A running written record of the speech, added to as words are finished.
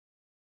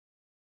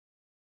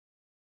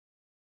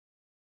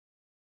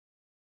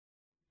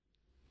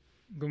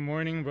Good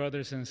morning,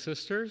 brothers and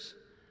sisters.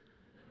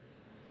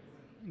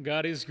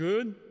 God is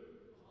good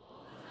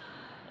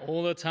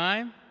all the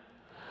time.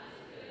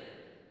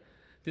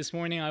 This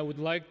morning, I would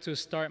like to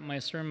start my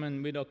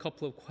sermon with a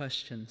couple of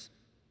questions.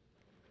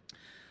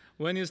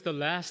 When is the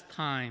last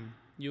time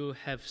you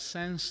have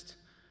sensed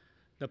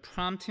the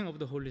prompting of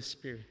the Holy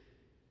Spirit?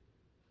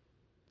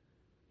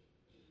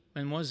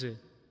 When was it?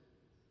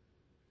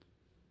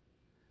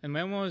 And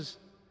when was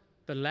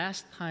the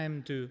last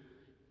time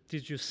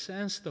did you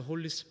sense the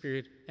Holy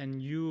Spirit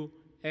and you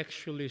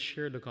actually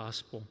share the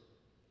gospel?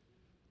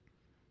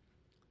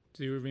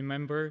 Do you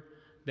remember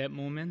that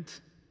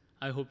moment?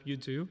 I hope you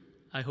do.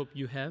 I hope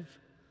you have.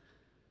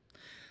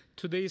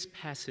 Today's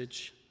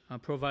passage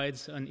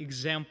provides an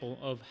example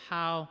of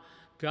how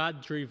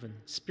God-driven,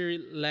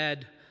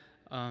 Spirit-led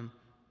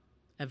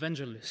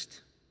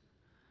evangelist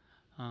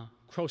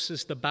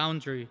crosses the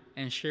boundary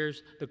and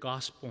shares the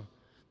gospel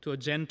to a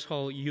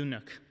Gentile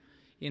eunuch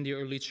in the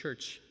early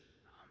church.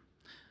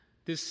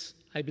 This,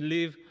 I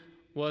believe,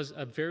 was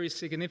a very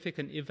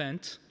significant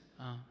event,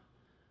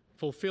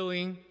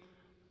 fulfilling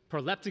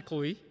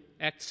proleptically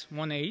Acts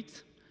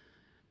 1:8,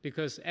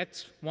 because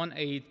Acts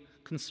 1:8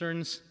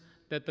 concerns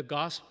that the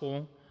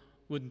gospel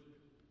would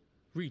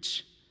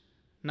reach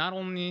not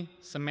only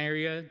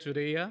Samaria,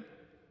 Judea,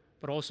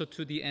 but also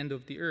to the end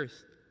of the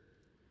earth.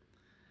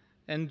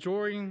 And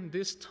during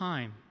this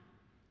time,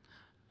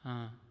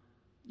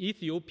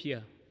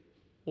 Ethiopia,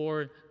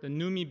 or the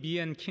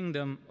Numidian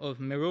kingdom of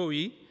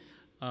Meroe,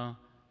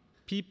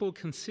 people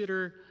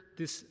consider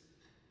this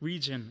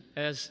region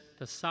as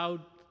the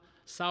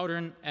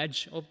southern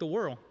edge of the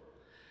world.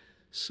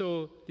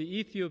 So the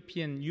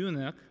Ethiopian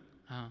eunuch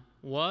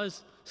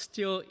was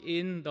still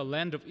in the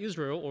land of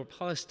Israel or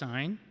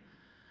Palestine,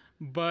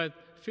 but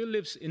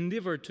Philip's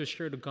endeavor to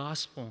share the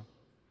gospel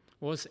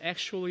was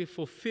actually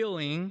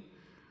fulfilling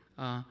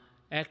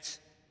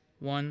Acts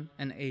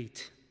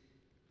 1:8.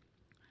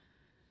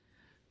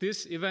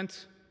 This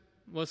event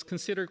was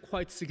considered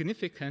quite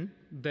significant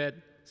that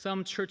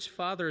some church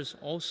fathers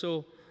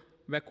also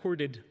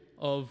recorded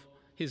of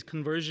his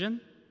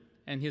conversion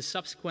and his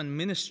subsequent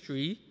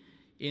ministry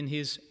in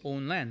his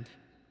own land.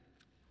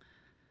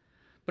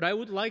 But I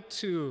would like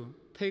to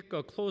take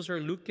a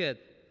closer look at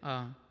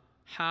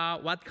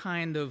what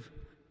kind of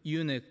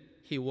eunuch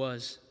he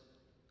was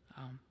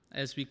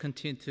as we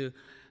continue to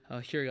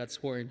hear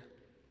God's word.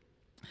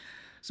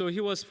 So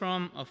he was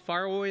from a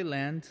faraway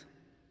land,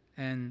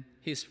 and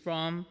he's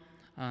from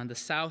the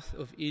south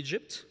of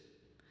Egypt.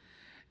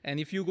 And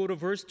if you go to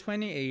verse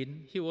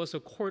 28, he was a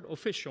court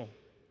official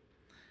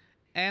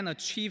and a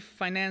chief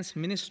finance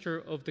minister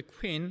of the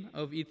Queen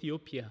of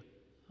Ethiopia.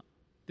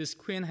 This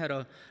queen had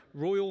a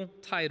royal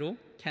title,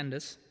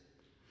 Candace.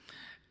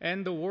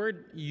 And the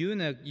word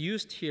eunuch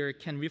used here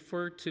can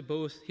refer to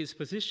both his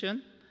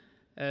position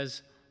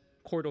as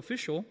court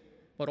official,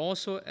 but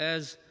also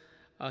as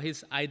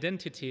his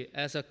identity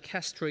as a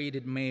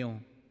castrated male.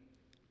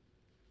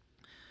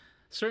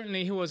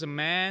 Certainly, he was a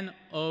man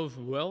of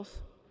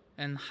wealth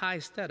and high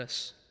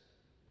status.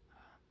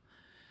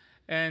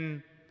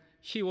 And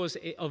he was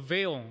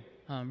avail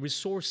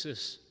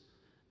resources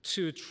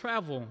to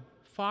travel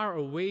far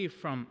away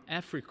from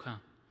Africa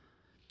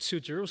to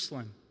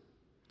Jerusalem.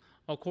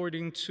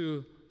 According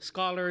to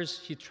scholars,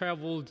 he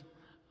traveled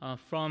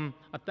from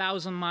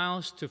 1,000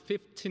 miles to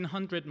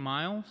 1,500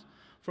 miles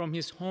from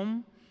his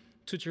home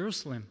to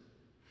Jerusalem.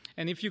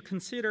 And if you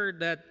consider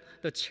that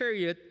the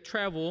chariot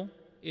travel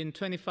in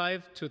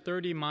 25 to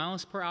 30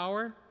 miles per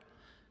hour,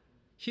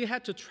 he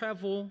had to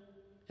travel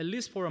at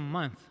least for a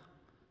month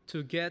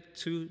to get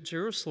to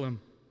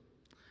Jerusalem.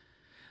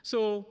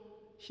 So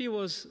he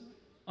was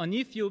an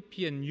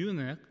Ethiopian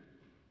eunuch,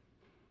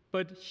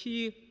 but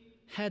he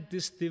had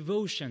this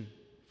devotion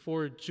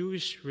for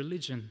Jewish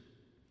religion.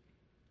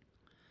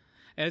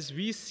 As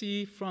we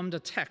see from the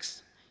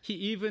text, he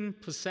even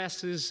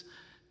possesses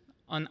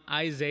an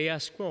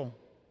Isaiah scroll.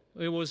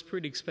 It was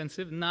pretty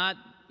expensive. Not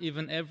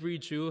even every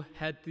Jew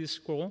had this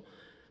scroll.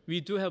 We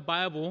do have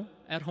Bible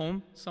at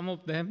home. Some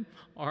of them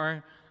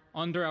are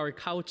under our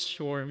couch,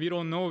 or we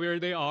don't know where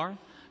they are.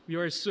 We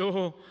are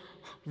so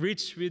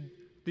rich with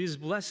these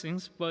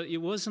blessings, but it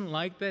wasn't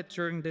like that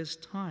during this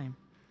time.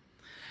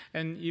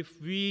 And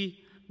if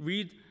we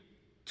read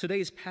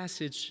today's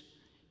passage,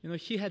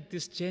 he had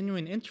this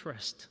genuine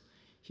interest.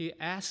 He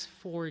asked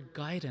for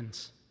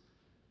guidance.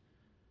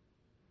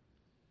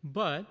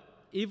 But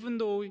even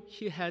though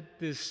he had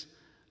this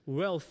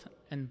wealth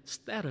and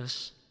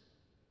status,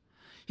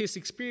 his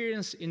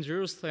experience in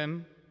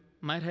Jerusalem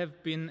might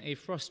have been a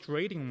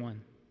frustrating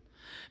one,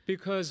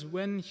 because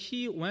when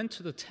he went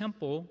to the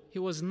temple, he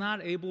was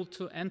not able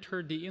to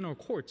enter the inner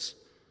courts.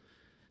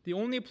 The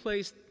only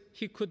place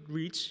he could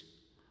reach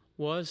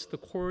was the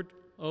court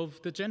of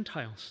the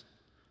Gentiles.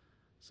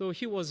 So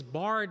he was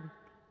barred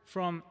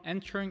from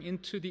entering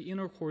into the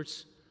inner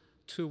courts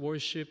to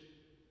worship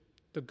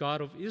the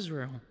God of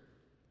Israel.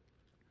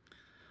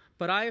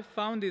 But I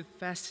found it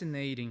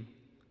fascinating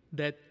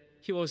that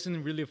he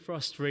wasn't really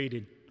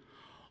frustrated.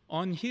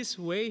 On his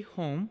way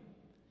home,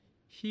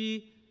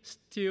 he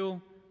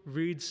still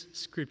reads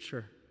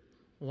scripture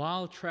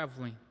while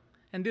traveling.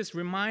 And this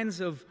reminds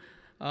of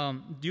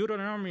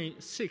Deuteronomy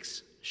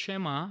 6,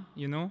 Shema,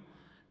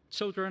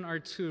 children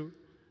are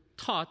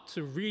taught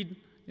to read,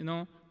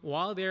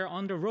 while they're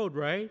on the road,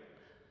 right?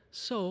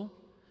 So,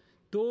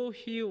 though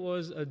he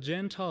was a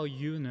Gentile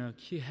eunuch,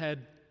 he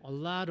had a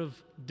lot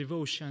of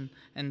devotion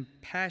and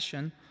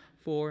passion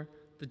for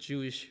the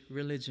Jewish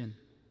religion.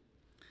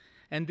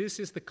 And this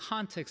is the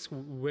context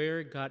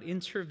where God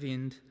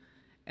intervened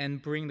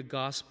and bring the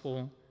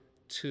gospel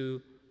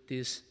to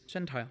this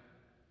Gentile.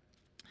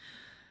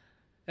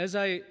 As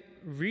I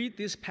read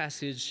this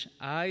passage,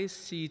 I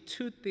see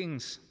two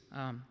things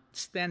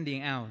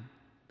standing out.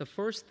 The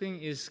first thing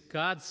is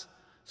God's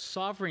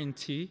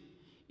sovereignty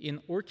in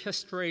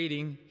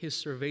orchestrating his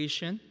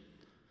salvation.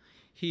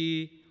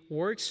 He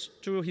works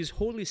through his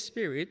Holy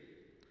Spirit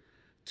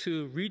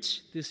to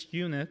reach this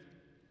eunuch.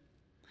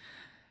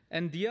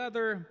 And the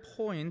other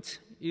point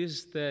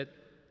is that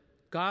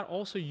God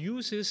also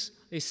uses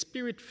a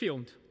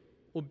spirit-filled,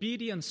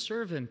 obedient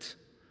servant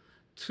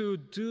to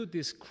do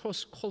this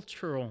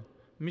cross-cultural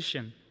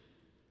mission.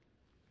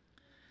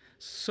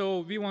 So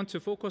we want to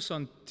focus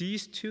on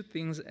these two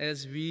things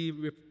as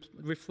we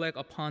reflect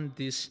upon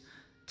this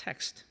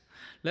text.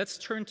 Let's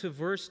turn to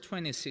verse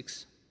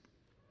 26.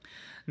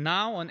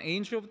 Now an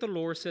angel of the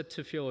Lord said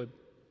to Philip,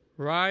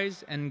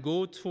 "Rise and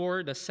go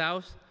toward the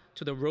south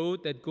to the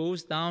road that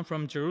goes down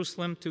from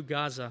Jerusalem to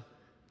Gaza.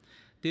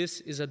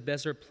 This is a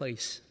desert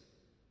place."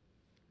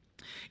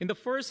 In the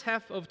first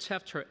half of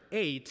chapter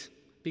 8,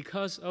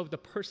 because of the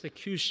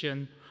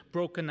persecution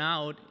broken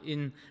out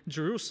in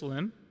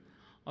Jerusalem,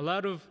 a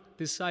lot of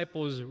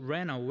disciples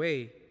ran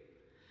away.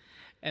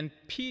 And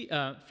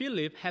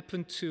Philip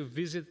happened to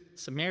visit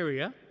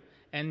Samaria,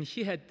 and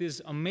he had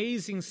this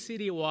amazing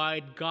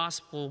citywide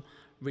gospel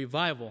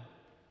revival.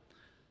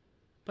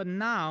 But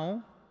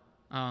now,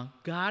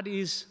 God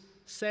is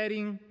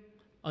setting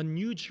a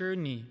new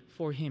journey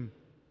for him.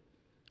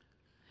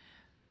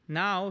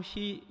 Now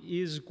he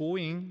is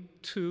going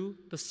to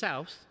the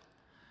south,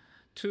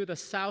 to the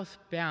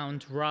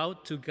southbound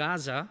route to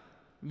Gaza,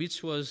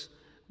 which was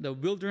the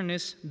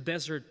wilderness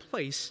desert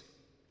place.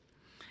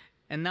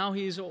 And now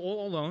he is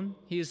all alone.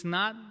 He is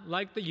not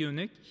like the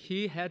eunuch.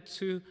 He had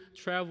to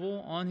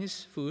travel on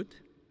his foot.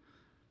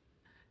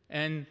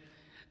 And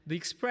the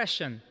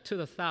expression "to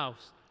the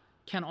south"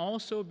 can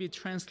also be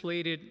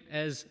translated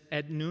as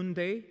 "at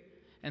noonday,"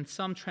 and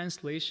some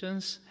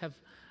translations have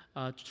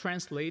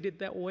translated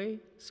that way.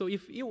 So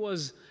if it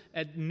was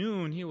at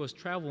noon he was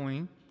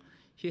traveling,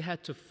 he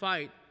had to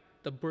fight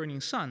the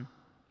burning sun.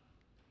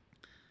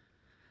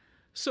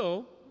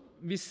 So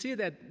we see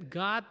that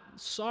God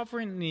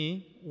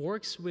sovereignly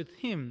works with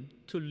him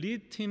to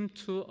lead him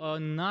to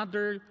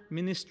another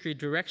ministry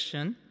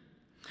direction.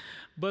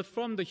 But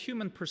from the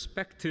human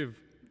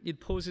perspective, it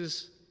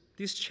poses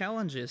these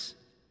challenges.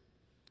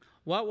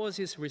 What was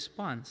his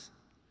response?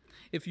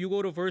 If you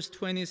go to verse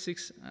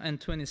 26 and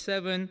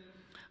 27,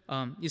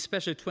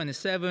 especially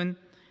 27,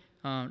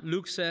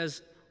 Luke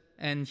says,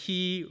 "And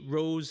he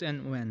rose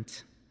and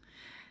went."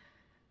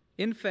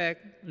 In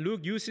fact,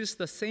 Luke uses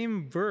the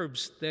same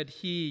verbs that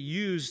he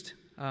used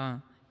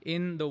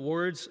in the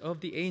words of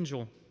the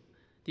angel.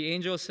 The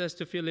angel says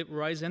to Philip,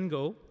 "Rise and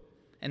go,"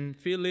 and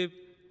Philip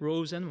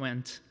rose and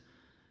went.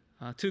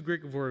 Two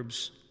Greek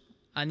verbs,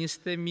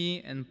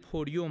 anistemi and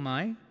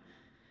poriomai.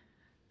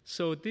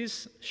 So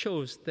this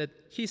shows that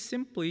he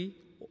simply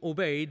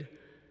obeyed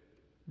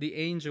the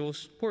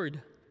angel's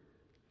word.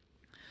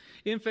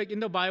 In fact, in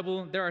the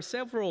Bible, there are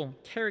several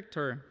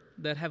characters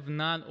that have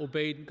not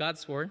obeyed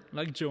God's word,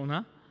 like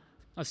Jonah.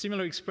 A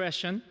similar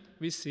expression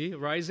we see,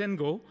 "rise and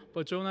go,"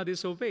 but Jonah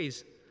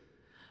disobeys.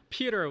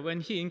 Peter,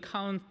 when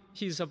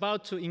he's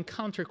about to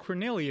encounter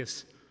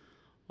Cornelius,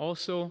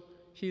 also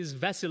he's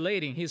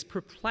vacillating, he's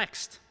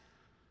perplexed.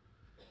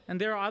 And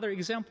there are other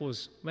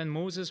examples when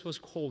Moses was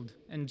called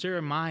and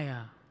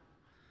Jeremiah.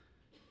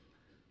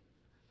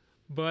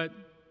 But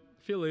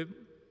Philip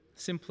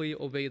simply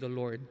obeyed the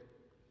Lord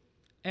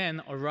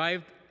and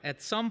arrived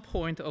at some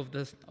point of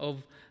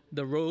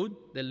the road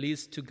that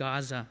leads to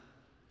Gaza.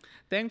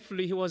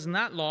 Thankfully, he was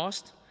not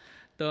lost.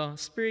 The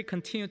Spirit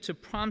continued to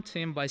prompt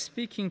him by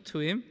speaking to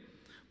him,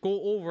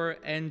 "Go over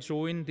and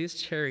join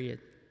this chariot."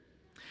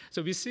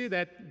 So we see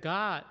that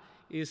God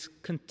is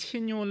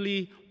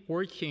continually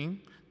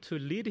working to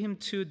lead him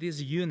to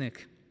this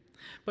eunuch.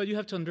 But you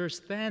have to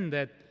understand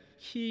that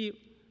he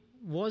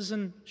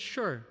wasn't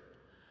sure.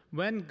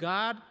 When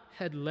God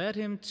had led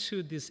him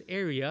to this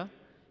area,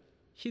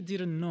 he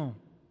didn't know.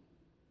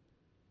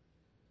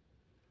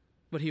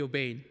 But he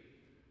obeyed.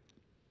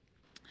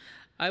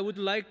 I would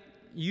like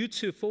you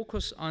to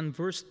focus on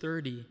verse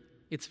 30.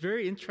 It's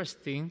very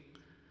interesting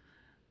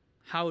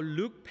how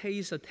Luke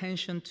pays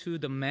attention to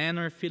the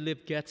manner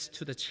Philip gets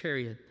to the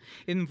chariot.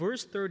 In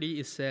verse 30,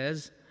 it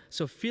says,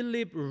 "So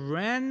Philip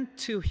ran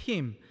to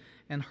him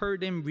and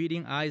heard him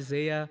reading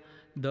Isaiah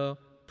the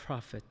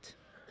prophet."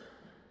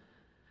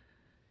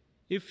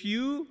 If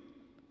you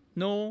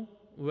know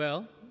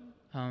well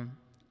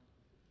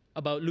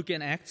about Luke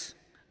and Acts,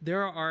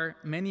 there are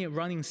many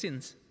running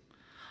scenes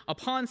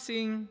Upon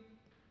seeing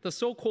the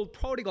so-called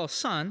prodigal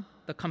son,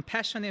 the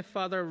compassionate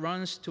father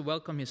runs to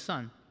welcome his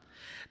son.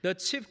 The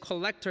chief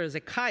collector,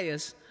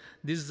 Zacchaeus,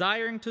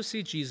 desiring to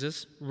see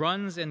Jesus,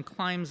 runs and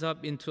climbs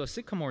up into a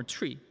sycamore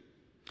tree.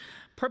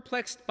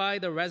 Perplexed by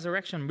the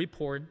resurrection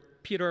report,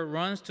 Peter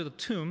runs to the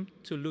tomb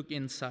to look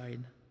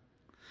inside.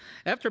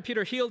 After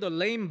Peter healed a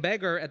lame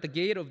beggar at the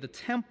gate of the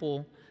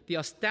temple, the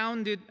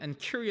astounded and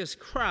curious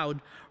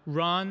crowd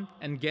run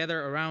and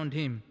gather around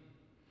him.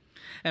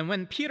 And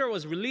when Peter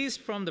was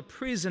released from the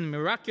prison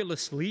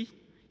miraculously,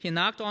 he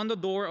knocked on the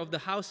door of the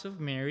house of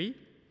Mary.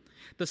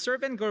 The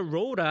servant girl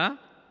Rhoda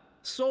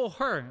saw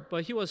her,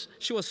 but she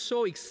was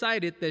so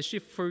excited that she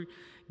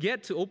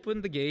forget to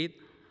open the gate,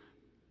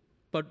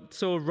 but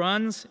so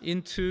runs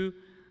into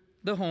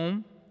the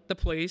home, the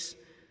place,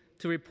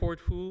 to report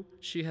who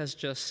she has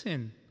just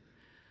seen.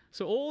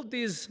 So all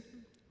this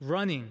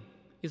running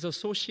is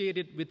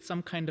associated with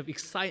some kind of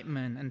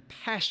excitement and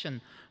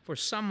passion for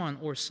someone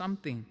or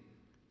something.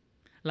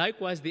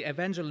 Likewise, the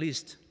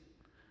evangelist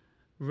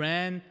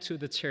ran to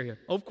the chariot.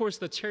 Of course,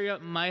 the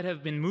chariot might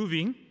have been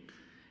moving,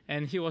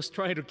 and he was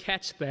trying to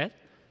catch that.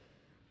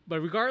 But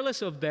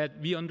regardless of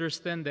that, we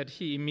understand that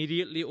he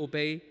immediately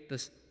obeyed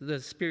the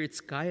Spirit's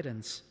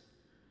guidance.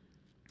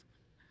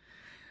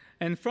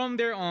 And from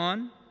there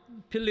on,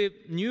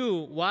 Philip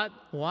knew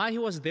why he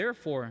was there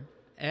for.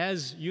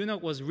 As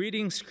eunuch was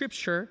reading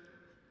scripture,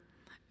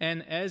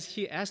 and as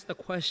he asked the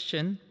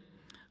question,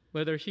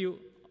 whether he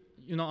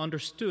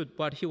understood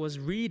what he was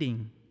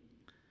reading.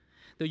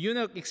 The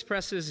eunuch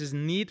expresses his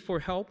need for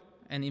help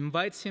and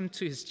invites him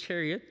to his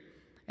chariot.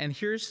 And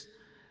here's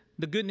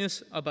the good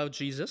news about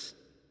Jesus.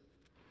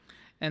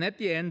 And at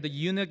the end, the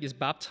eunuch is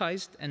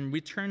baptized and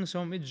returns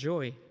home with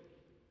joy.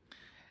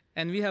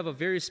 And we have a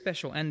very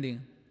special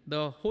ending.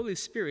 The Holy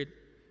Spirit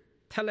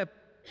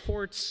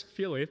teleports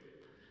Philip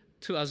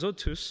to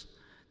Azotus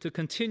to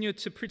continue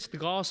to preach the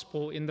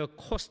gospel in the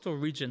coastal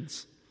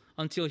regions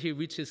until he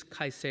reaches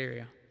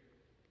Caesarea.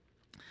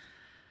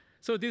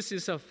 So this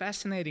is a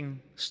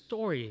fascinating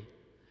story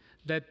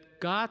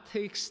that God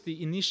takes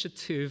the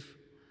initiative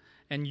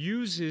and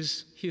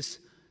uses his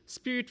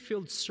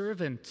Spirit-filled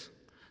servant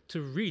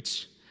to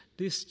reach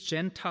this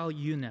Gentile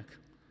eunuch,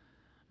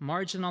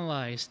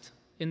 marginalized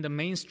in the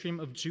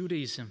mainstream of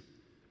Judaism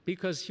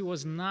because he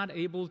was not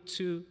able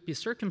to be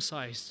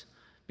circumcised,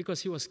 because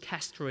he was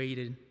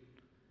castrated.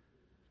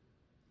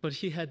 But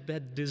he had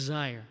that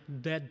desire,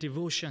 that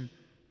devotion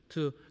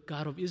to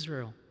God of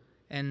Israel,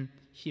 and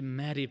he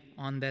met him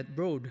on that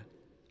road.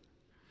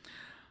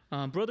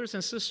 Brothers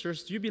and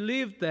sisters, do you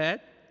believe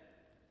that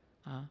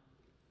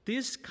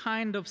this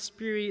kind of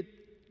spirit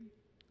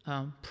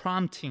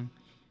prompting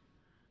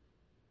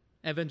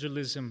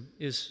evangelism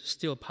is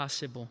still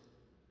possible?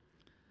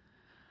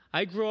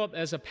 I grew up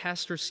as a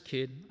pastor's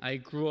kid. I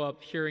grew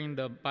up hearing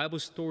the Bible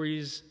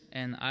stories,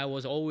 and I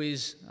was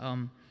always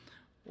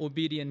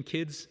obedient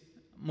kids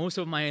most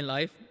of my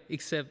life,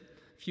 except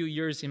a few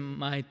years in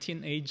my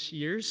teenage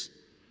years.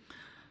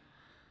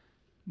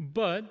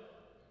 But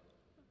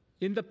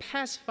in the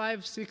past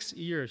 5-6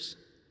 years,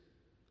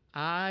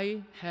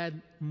 I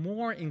had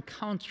more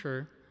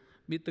encounter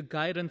with the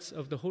guidance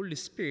of the Holy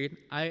Spirit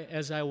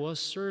as I was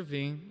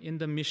serving in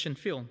the mission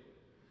field.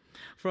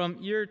 From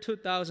year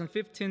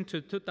 2015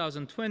 to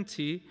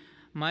 2020,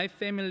 my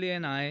family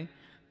and I,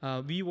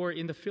 we were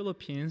in the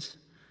Philippines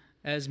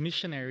as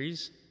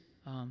missionaries,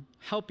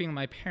 helping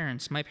my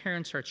parents. My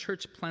parents are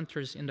church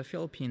planters in the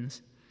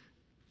Philippines.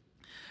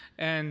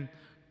 And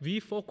we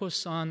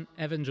focus on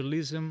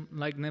evangelism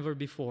like never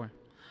before.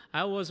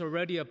 I was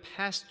already a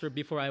pastor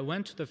before I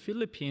went to the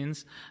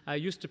Philippines. I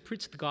used to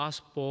preach the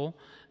gospel,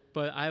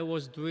 but I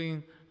was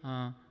doing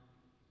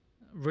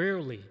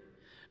rarely.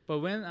 But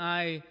when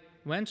I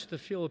went to the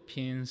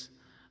Philippines,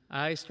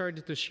 I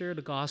started to share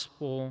the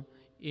gospel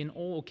in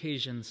all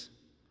occasions.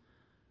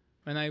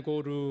 When I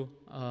go to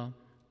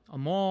a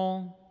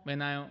mall,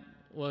 when I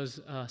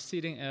was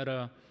sitting at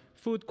a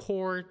food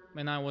court,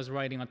 when I was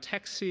riding a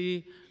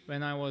taxi,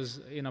 when I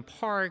was in a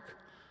park,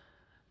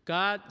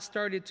 God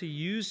started to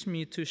use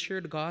me to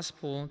share the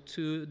gospel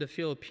to the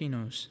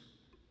Filipinos.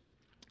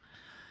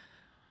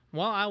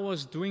 While I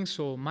was doing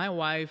so, my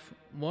wife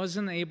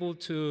wasn't able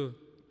to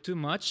do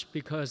much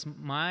because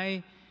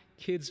my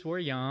kids were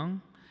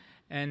young,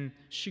 and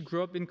she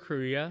grew up in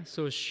Korea,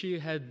 so she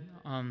had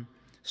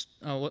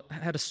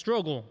a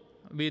struggle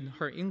with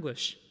her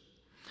English.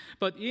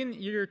 But in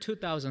year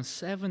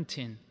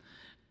 2017,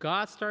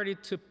 God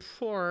started to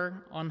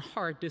pour on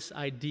her this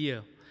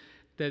idea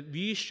that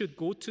we should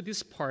go to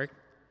this park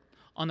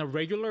on a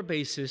regular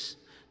basis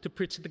to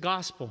preach the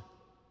gospel.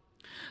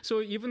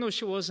 So even though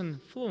she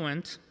wasn't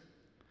fluent,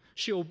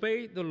 she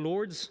obeyed the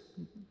Lord's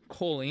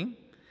calling,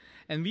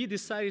 and we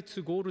decided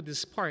to go to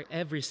this park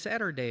every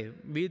Saturday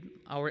with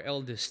our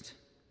eldest.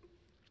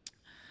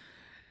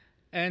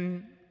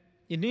 And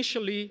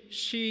initially,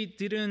 she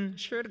didn't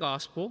share the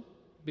gospel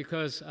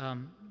because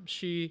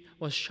she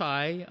was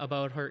shy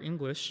about her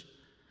English.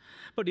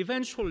 But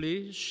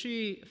eventually,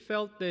 she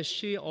felt that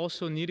she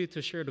also needed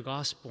to share the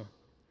gospel.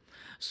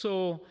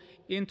 So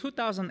in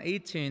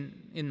 2018,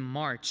 in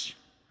March,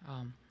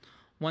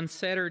 one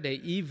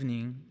Saturday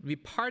evening, we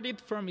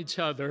parted from each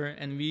other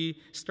and we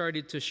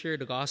started to share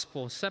the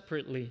gospel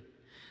separately.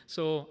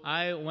 So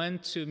I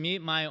went to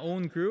meet my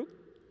own group,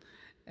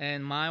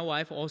 and my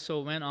wife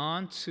also went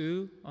on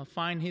to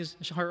find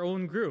her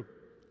own group.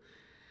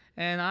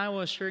 And I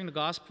was sharing the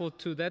gospel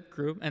to that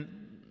group,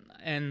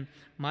 and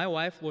my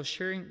wife was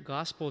sharing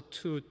gospel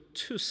to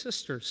two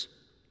sisters.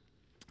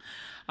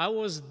 I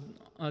was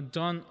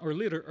done a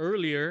little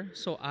earlier,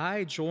 so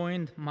I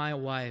joined my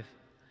wife.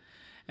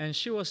 And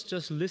she was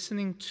just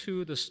listening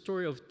to the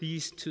story of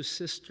these two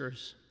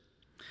sisters.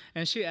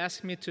 And she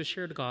asked me to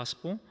share the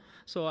gospel,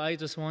 so I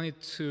just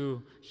wanted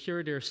to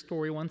hear their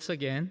story once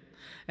again.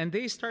 And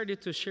they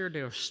started to share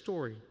their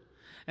story.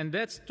 And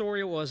that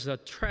story was a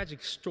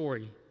tragic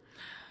story.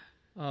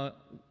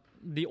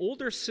 The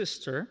older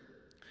sister,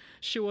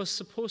 she was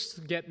supposed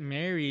to get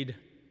married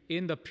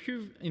in the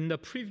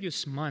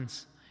previous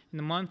months, in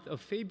the month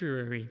of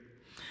February.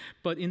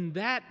 But in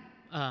that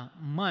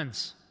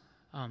month,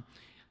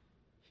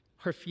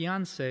 her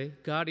fiancé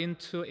got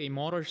into a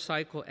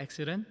motorcycle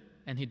accident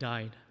and he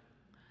died.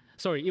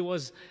 Sorry, it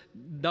was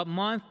the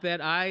month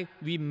that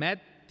we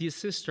met this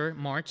sister,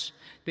 March.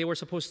 They were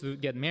supposed to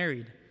get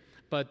married.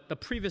 But the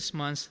previous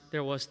month,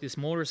 there was this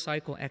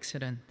motorcycle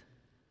accident.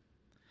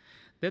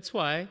 That's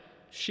why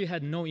she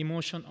had no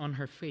emotion on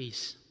her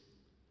face.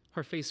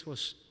 Her face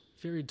was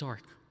very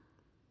dark.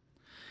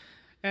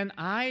 And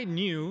I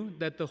knew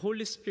that the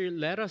Holy Spirit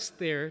led us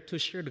there to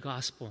share the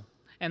gospel.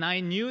 And I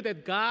knew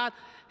that God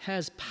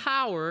has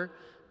power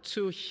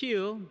to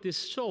heal this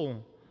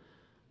soul.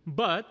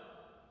 But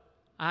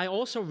I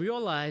also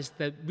realized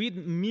that with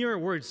mere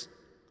words,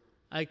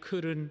 I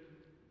couldn't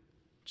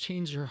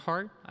change her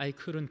heart. I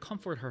couldn't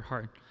comfort her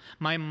heart.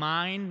 My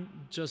mind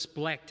just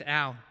blacked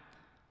out.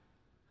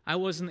 I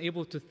wasn't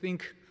able to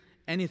think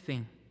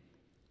anything.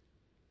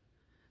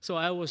 So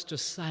I was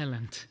just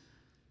silent.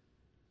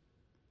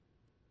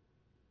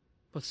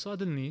 But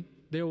suddenly,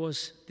 there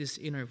was this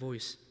inner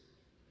voice.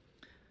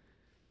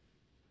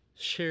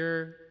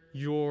 Share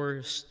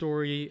your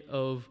story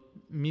of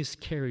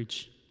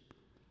miscarriage.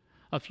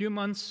 A few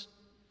months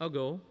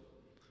ago,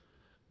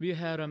 we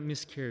had a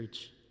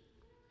miscarriage.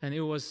 And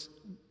it was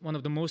one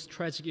of the most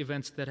tragic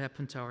events that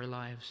happened to our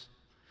lives.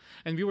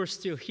 And we were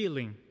still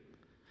healing.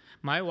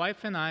 My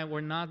wife and I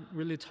were not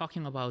really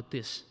talking about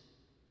this.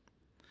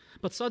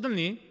 But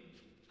suddenly,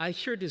 I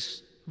hear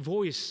this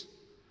voice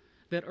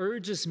that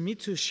urges me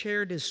to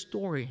share this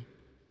story.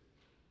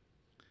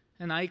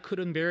 And I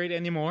couldn't bear it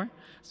anymore,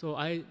 so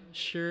I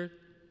shared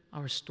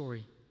our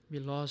story. We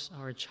lost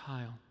our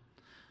child.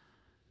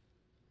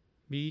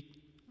 We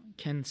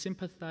can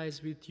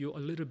sympathize with you a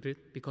little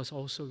bit because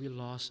also we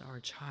lost our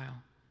child.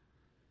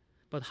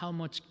 But how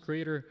much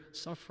greater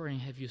suffering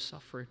have you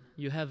suffered?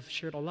 You have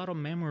shared a lot of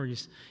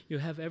memories. You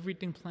have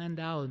everything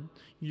planned out,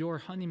 your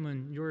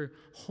honeymoon, your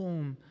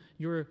home,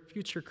 your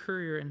future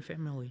career and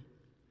family.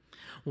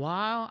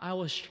 While I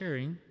was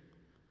sharing,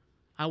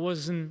 I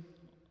wasn't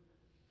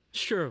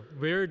sure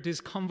where this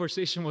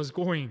conversation was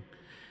going.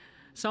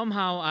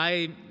 Somehow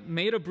I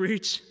made a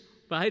bridge,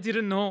 but I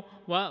didn't know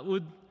what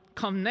would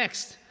come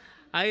next.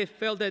 I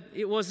felt that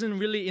it wasn't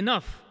really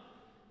enough.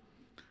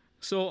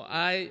 So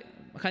I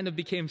kind of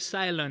became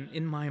silent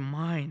in my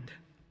mind,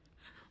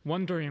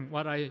 wondering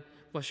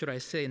what should I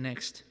say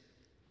next.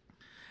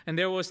 And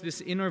there was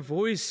this inner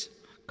voice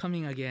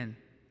coming again.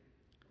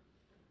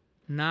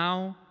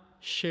 Now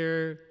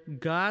share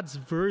God's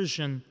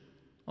version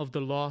of the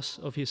loss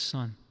of his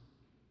son.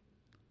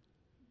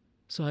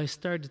 So I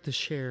started to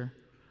share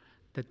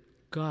that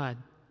God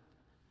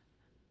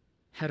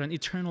had an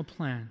eternal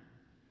plan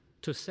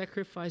to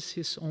sacrifice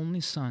his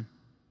only son,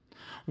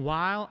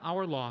 while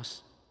our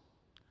loss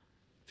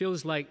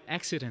feels like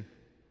accident.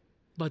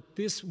 But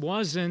this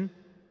wasn't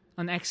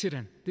an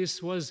accident.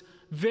 This was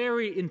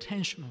very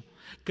intentional.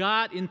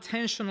 God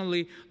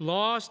intentionally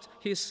lost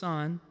his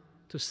son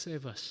to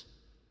save us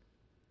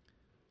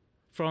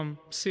from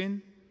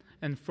sin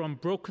and from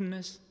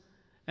brokenness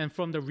and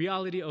from the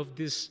reality of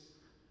this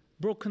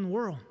broken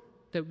world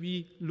that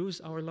we lose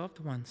our loved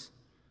ones.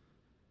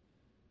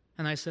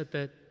 And I said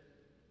that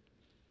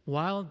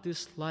while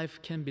this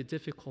life can be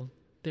difficult,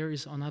 there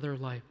is another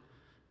life,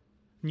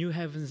 new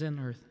heavens and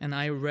earth. And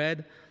I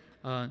read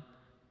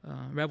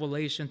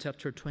Revelation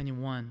chapter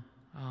 21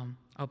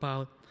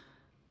 about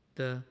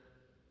the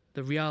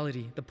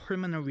reality, the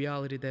permanent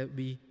reality that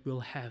we will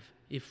have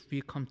if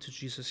we come to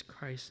Jesus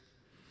Christ.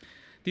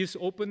 This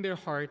opened their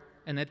heart,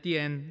 and at the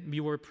end,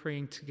 we were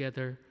praying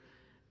together,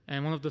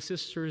 and one of the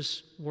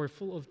sisters were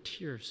full of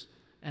tears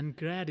and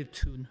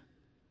gratitude.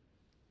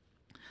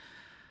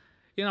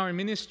 In our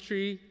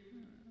ministry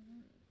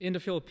in the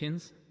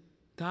Philippines,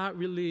 God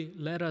really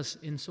led us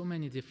in so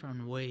many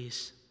different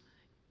ways,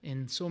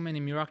 in so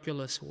many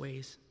miraculous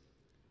ways.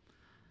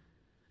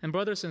 And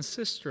brothers and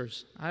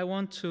sisters, I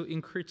want to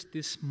encourage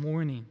this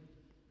morning.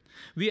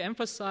 We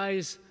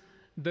emphasize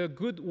the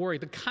good work,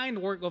 the kind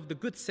work of the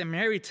Good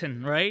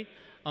Samaritan, right?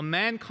 A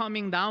man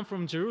coming down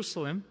from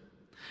Jerusalem.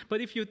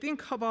 But if you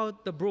think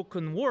about the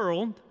broken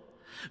world,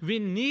 we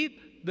need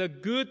the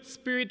good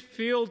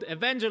spirit-filled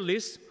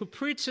evangelist who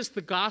preaches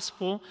the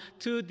gospel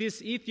to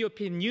this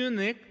Ethiopian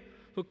eunuch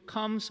who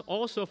comes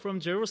also from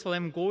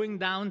Jerusalem going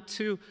down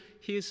to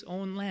his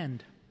own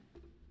land.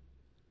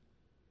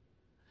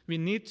 We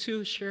need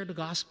to share the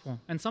gospel,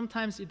 and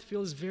sometimes it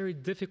feels very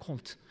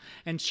difficult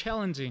and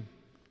challenging.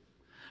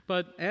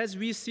 But as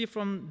we see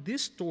from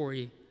this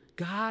story,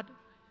 God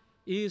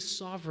is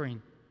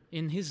sovereign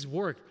in his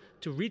work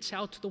to reach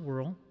out to the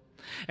world,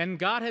 and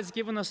God has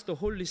given us the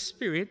Holy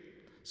Spirit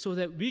so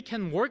that we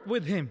can work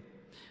with him.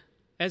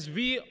 As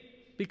we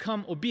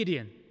become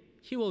obedient,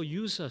 he will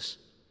use us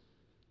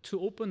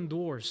to open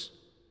doors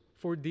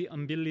for the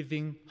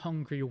unbelieving,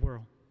 hungry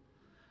world.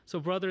 So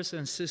brothers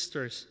and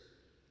sisters,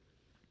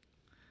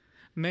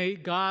 may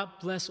God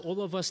bless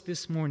all of us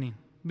this morning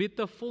with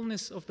the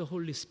fullness of the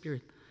Holy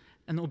Spirit,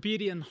 an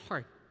obedient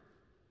heart,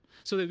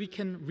 so that we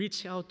can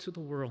reach out to the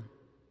world,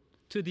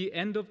 to the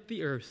end of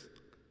the earth,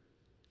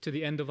 to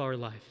the end of our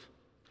life.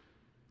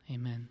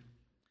 Amen.